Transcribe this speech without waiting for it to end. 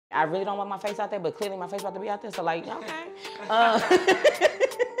I really don't want my face out there, but clearly my face about to be out there, so like, okay.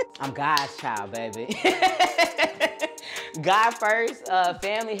 I'm God's child, baby. God first,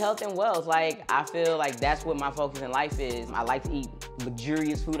 family, health, and wealth. Like, I feel like that's what my focus in life is. I like to eat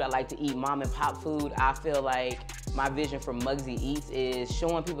luxurious food. I like to eat mom and pop food. I feel like my vision for MugsyEats is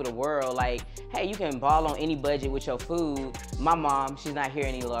showing people the world, like, hey, you can ball on any budget with your food. My mom, she's not here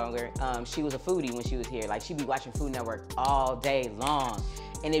any longer. She was a foodie when she was here. Like, she'd be watching Food Network all day long,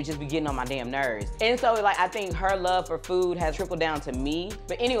 and it would just be getting on my damn nerves. And so, like, I think her love for food has trickled down to me.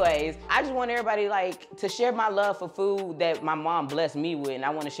 But anyways, I just want everybody, like, to share my love for food that my mom blessed me with, and I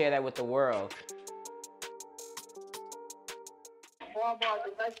want to share that with the world.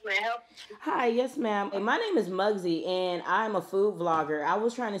 Hi, yes ma'am. My name is Mugsy and I'm a food vlogger. I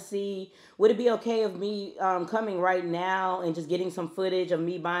was trying to see, would it be okay of me coming right now and just getting some footage of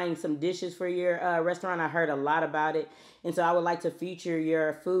me buying some dishes for your restaurant? I heard a lot about it, and so I would like to feature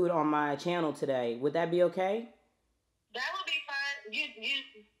your food on my channel today. Would that be okay? That would be fine.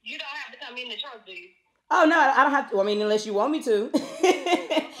 You don't have to come in the truck, do you? Oh no, I don't have to. I mean, unless you want me to.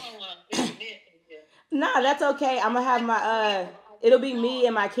 No, that's okay. I'm gonna have my it'll be me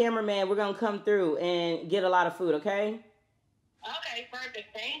and my cameraman. We're gonna come through and get a lot of food, okay? Okay, perfect.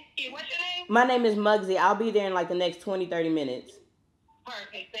 Thank you. What's your name? My name is Mugsy. I'll be there in like the next 20-30 minutes.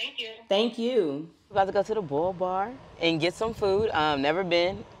 Perfect. Thank you. Thank you. We're about to go to the Boil Bar and get some food. Never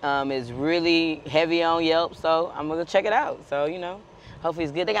been. It's really heavy on Yelp, so I'm gonna check it out. So, you know, hopefully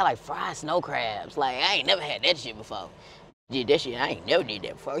it's good. They got like fried snow crabs. Like, I ain't never had that shit before. Dude, that shit, I ain't never did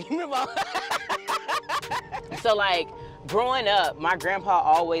that before. You remember? So, like, growing up, my grandpa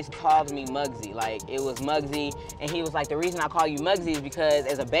always called me Mugsy. Like, it was Mugsy, and he was like, the reason I call you Mugsy is because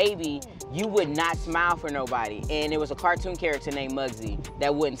as a baby, you would not smile for nobody. And there was a cartoon character named Mugsy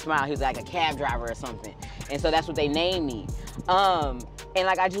that wouldn't smile. He was like a cab driver or something. And so that's what they named me. And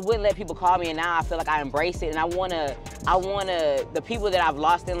like, I just wouldn't let people call me, and now I feel like I embrace it, and I wanna, the people that I've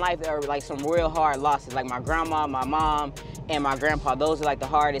lost in life are like some real hard losses, like my grandma, my mom, and my grandpa. Those are like the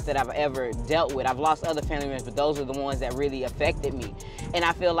hardest that I've ever dealt with. I've lost other family members, but those are the ones that really affected me. And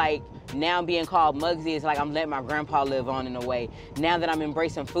I feel like now being called Mugsy is like I'm letting my grandpa live on in a way. Now that I'm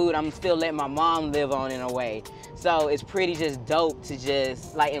embracing food, I'm still letting my mom live on in a way. So it's pretty just dope to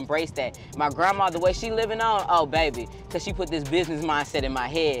just like embrace that. My grandma, the way she living on, oh baby, because she put this business mindset in my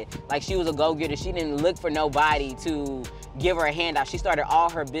head. Like, she was a go-getter. She didn't look for nobody to give her a handout. She started all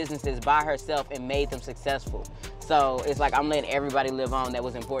her businesses by herself and made them successful. So it's like I'm letting everybody live on that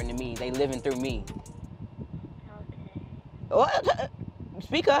was important to me. They living through me. Okay.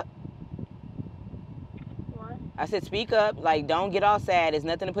 Speak up. What? I said speak up. Like, don't get all sad. There's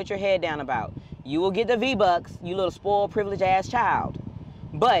nothing to put your head down about. You will get the V-Bucks, you little spoiled, privileged ass child.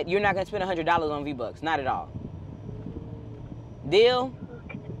 But you're not gonna spend $100 on V-Bucks, not at all. Deal?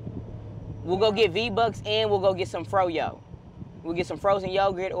 We'll go get V-Bucks and we'll go get some Froyo. We'll get some frozen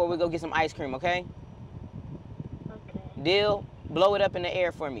yogurt or we'll go get some ice cream, okay? Okay. Deal? Blow it up in the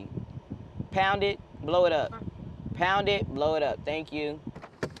air for me. Pound it, blow it up. Pound it, blow it up. Thank you.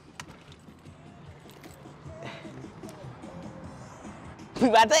 We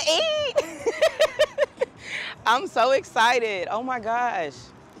about to eat. I'm so excited. Oh my gosh.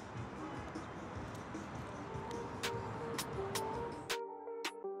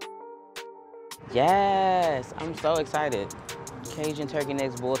 Yes, I'm so excited. Cajun turkey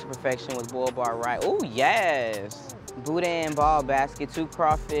necks boiled to perfection with Boil Bar right. Oh yes. Boudin ball basket, 2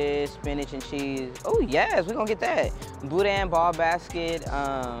 crawfish, spinach and cheese. Oh yes, we're gonna get that. Boudin ball basket,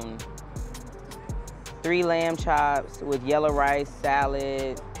 3 lamb chops with yellow rice,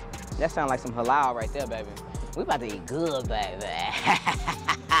 salad. That sounds like some halal right there, baby. We about to eat good, baby.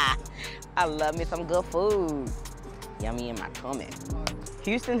 I love me some good food. Yummy in my tummy.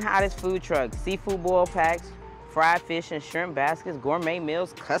 Houston's hottest food truck, seafood boil packs, fried fish and shrimp baskets, gourmet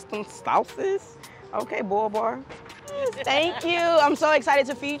meals, custom sauces. Okay, Boil Bar. Thank you. I'm so excited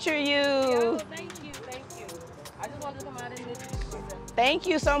to feature you. Yo, thank you, thank you. I just wanted to come out and introduce myself. Thank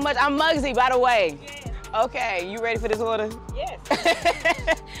you so much. I'm Mugsy, by the way. Yes. Okay, you ready for this order? Yes.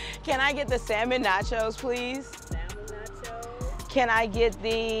 Can I get the salmon nachos, please? Salmon nachos. Can I get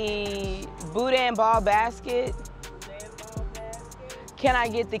the boudin ball basket? Boudin ball basket. Can I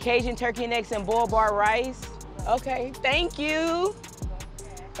get the Cajun turkey necks and Boil Bar rice? Okay, thank you.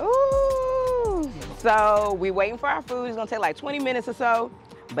 Ooh. So we waiting for our food. It's gonna take like 20 minutes or so.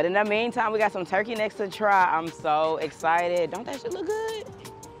 But in the meantime, we got some turkey necks to try. I'm so excited. Don't that shit look good?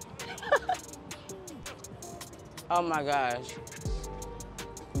 Oh my gosh.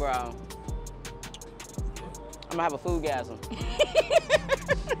 Bro. I'm gonna have a foodgasm.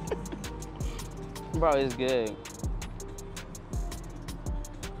 Bro, it's good.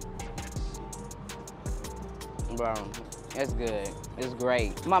 Bro, it's good. It's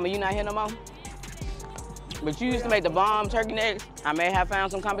great. Mama, you not here no more? But you used to make the bomb turkey necks. I may have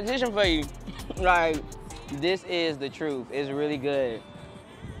found some competition for you. Like, this is the truth. It's really good.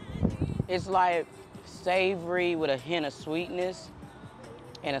 It's like savory with a hint of sweetness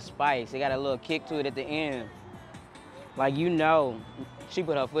and a spice. It got a little kick to it at the end. Like, you know, she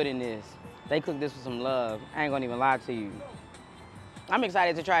put her foot in this. They cooked this with some love. I ain't gonna even lie to you. I'm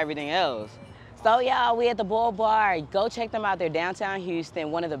excited to try everything else. So y'all, we at the Boil Bar. Go check them out. They're downtown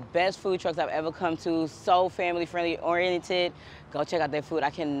Houston. One of the best food trucks I've ever come to. So family friendly oriented. Go check out their food. I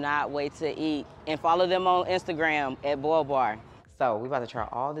cannot wait to eat. And follow them on Instagram at Boil Bar. So we about to try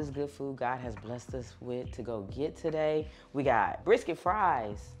all this good food God has blessed us with to go get today. We got brisket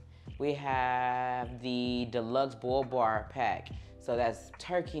fries. We have the deluxe Boil Bar pack. So that's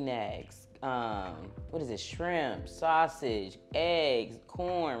turkey necks, what is it? Shrimp, sausage, eggs,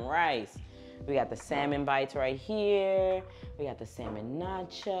 corn, rice. We got the salmon bites right here. We got the salmon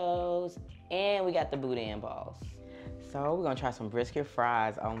nachos, and we got the boudin balls. So we're gonna try some brisket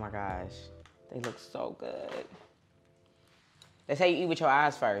fries. Oh my gosh, they look so good. They say you eat with your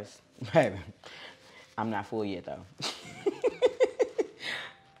eyes first. Baby, I'm not full yet though.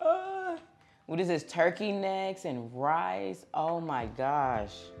 What is this? Turkey necks and rice. Oh my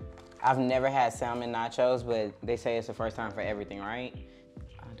gosh. I've never had salmon nachos, but they say it's the first time for everything, right?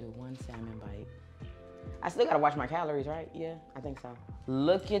 I'll do one salmon bite. I still gotta watch my calories, right? Yeah, I think so.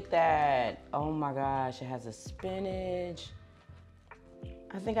 Look at that. Oh my gosh, it has a spinach.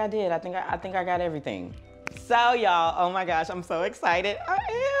 I think I did. I think I got everything. So y'all, oh my gosh, I'm so excited.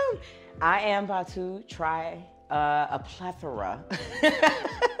 I am about to try a plethora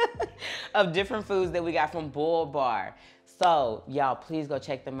of different foods that we got from Boil Bar. So y'all, please go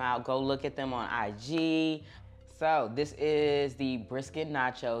check them out. Go look at them on IG. So this is the brisket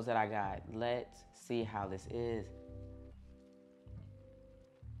nachos that I got. Let's see how this is.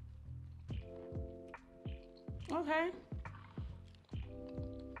 Okay.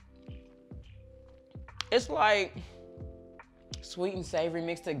 It's like sweet and savory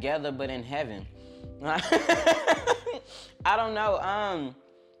mixed together, but in heaven. I don't know.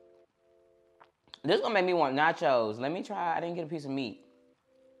 This is gonna make me want nachos. Let me try. I didn't get a piece of meat.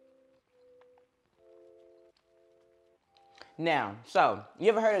 Now, so you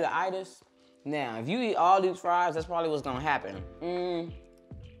ever heard of the itis? Now, if you eat all these fries, that's probably what's gonna happen.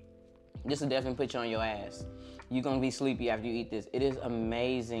 This will definitely put you on your ass. You're gonna be sleepy after you eat this. It is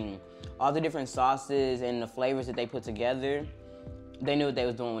amazing. All the different sauces and the flavors that they put together, they knew what they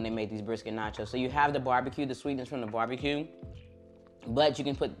was doing when they made these brisket nachos. So you have the barbecue, the sweetness from the barbecue, but you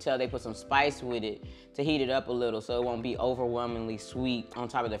can tell they put some spice with it to heat it up a little so it won't be overwhelmingly sweet on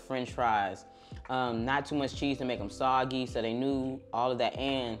top of the French fries. Not too much cheese to make them soggy, so they knew all of that,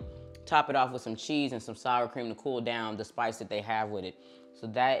 and top it off with some cheese and some sour cream to cool down the spice that they have with it. So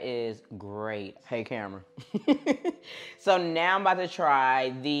that is great. Hey, camera. So now I'm about to try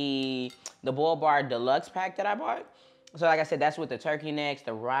the Boil Bar Deluxe pack that I bought. So like I said, that's with the turkey necks,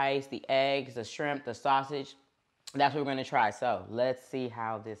 the rice, the eggs, the shrimp, the sausage. That's what we're gonna try. So let's see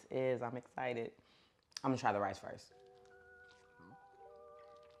how this is. I'm excited. I'm gonna try the rice first.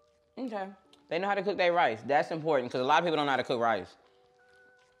 Okay. They know how to cook their rice. That's important because a lot of people don't know how to cook rice.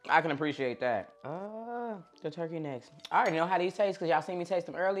 I can appreciate that. The turkey necks. I already know how these taste because y'all seen me taste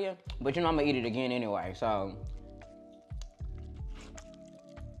them earlier, but you know I'm gonna eat it again anyway, so.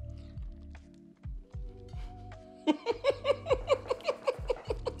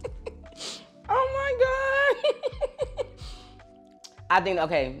 Oh my God. I think,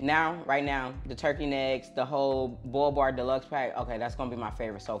 okay, now, right now, the turkey necks, the whole Boil Bar Deluxe pack, okay, that's gonna be my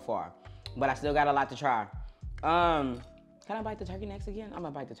favorite so far. But I still got a lot to try. Can I bite the turkey necks again? I'm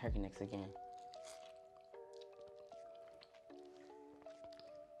gonna bite the turkey necks again.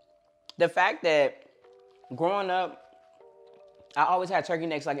 The fact that growing up, I always had turkey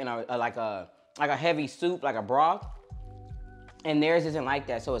necks like in a heavy soup, like a broth, and theirs isn't like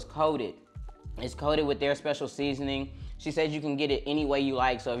that, so it's coated. It's coated with their special seasoning. She says you can get it any way you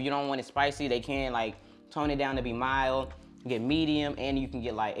like, so if you don't want it spicy, they can like tone it down to be mild, get medium, and you can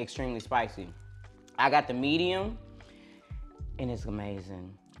get like extremely spicy. I got the medium, and it's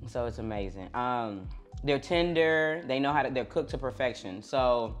amazing. So it's amazing. They're tender, they know how to, they're cooked to perfection.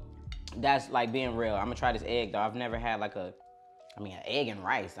 So that's like being real. I'm gonna try this egg though. I've never had like an egg and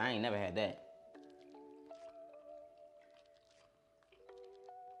rice. I ain't never had that.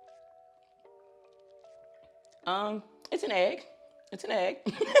 It's an egg. It's an egg.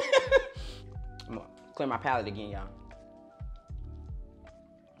 I'm gonna clear my palate again, y'all.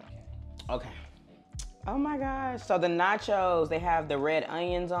 Okay. Oh my gosh. So the nachos, they have the red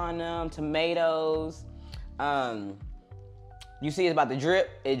onions on them, tomatoes, You see it's about to drip,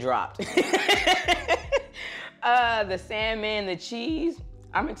 it dropped. The salmon, the cheese,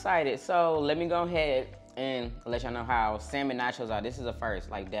 I'm excited. So let me go ahead and let y'all know how salmon nachos are. This is a first,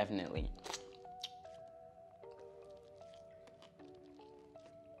 like definitely.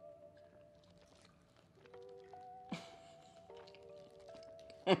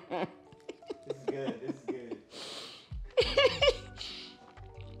 This is good, this is good.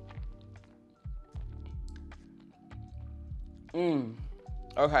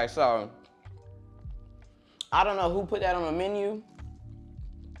 Okay, so I don't know who put that on the menu,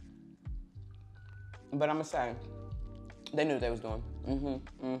 but I'm gonna say they knew what they was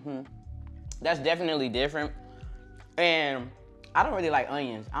doing. That's definitely different. And I don't really like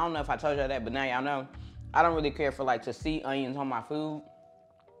onions. I don't know if I told y'all that, but now y'all know. I don't really care for like to see onions on my food.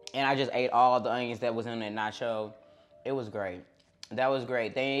 And I just ate all the onions that was in that nacho. It was great. That was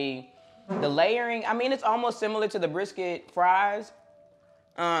great. The layering, I mean, it's almost similar to the brisket fries.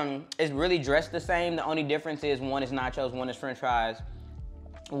 It's really dressed the same. The only difference is one is nachos, one is french fries.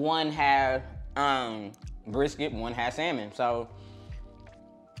 One had brisket, one had salmon. So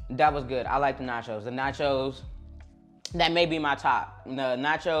that was good. I like the nachos. The nachos, that may be my top. The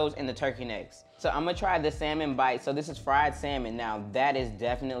nachos and the turkey necks. So I'm gonna try the salmon bite. So this is fried salmon. Now that is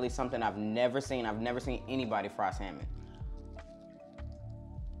definitely something I've never seen. I've never seen anybody fry salmon.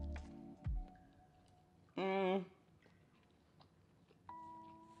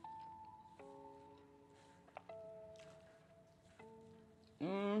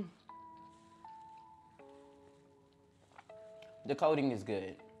 The coating is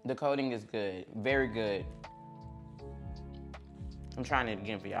good. The coating is good. Very good. I'm trying it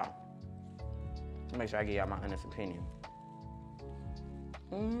again for y'all. To make sure I give y'all my honest opinion.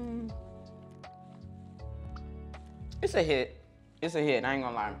 It's a hit. It's a hit, I ain't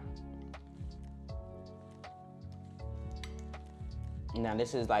gonna lie. Now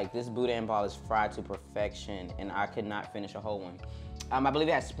this is like, this boudin ball is fried to perfection and I could not finish a whole one. I believe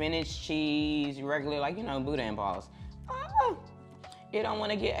it has spinach, cheese, regular, like, you know, boudin balls. It don't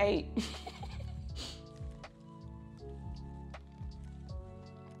wanna get ate.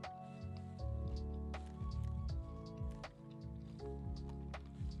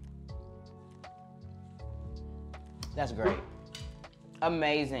 That's great.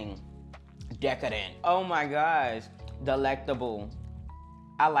 Amazing. Decadent. Oh my gosh. Delectable.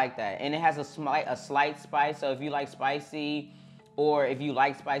 I like that. And it has a slight spice, so if you like spicy, or if you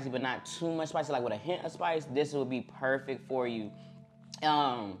like spicy but not too much spicy, like with a hint of spice, this would be perfect for you.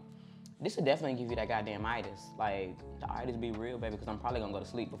 This would definitely give you that goddamn itis. Like, the itis be real, baby, because I'm probably gonna go to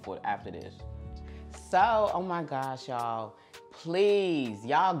sleep after this. So, oh my gosh, y'all. Please,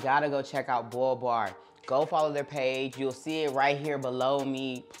 y'all gotta go check out Boil Bar. Go follow their page. You'll see it right here below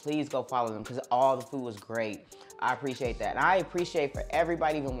me. Please go follow them because all the food was great. I appreciate that. And I appreciate for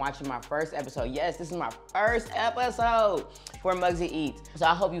everybody even watching my first episode. Yes, this is my first episode for MugsyEats. So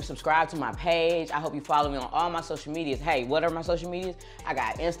I hope you subscribe to my page. I hope you follow me on all my social medias. Hey, what are my social medias? I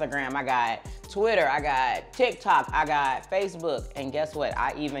got Instagram, I got Twitter, I got TikTok, I got Facebook. And guess what?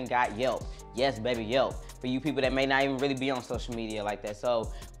 I even got Yelp. Yes, baby, Yelp. For you people that may not even really be on social media like that.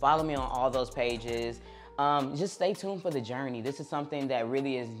 So follow me on all those pages. Just stay tuned for the journey. This is something that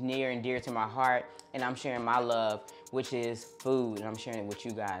really is near and dear to my heart, and I'm sharing my love, which is food, and I'm sharing it with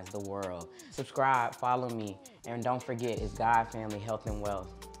you guys, the world. Subscribe, follow me, and don't forget, it's God, family, health, and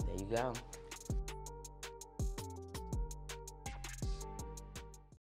wealth. There you go.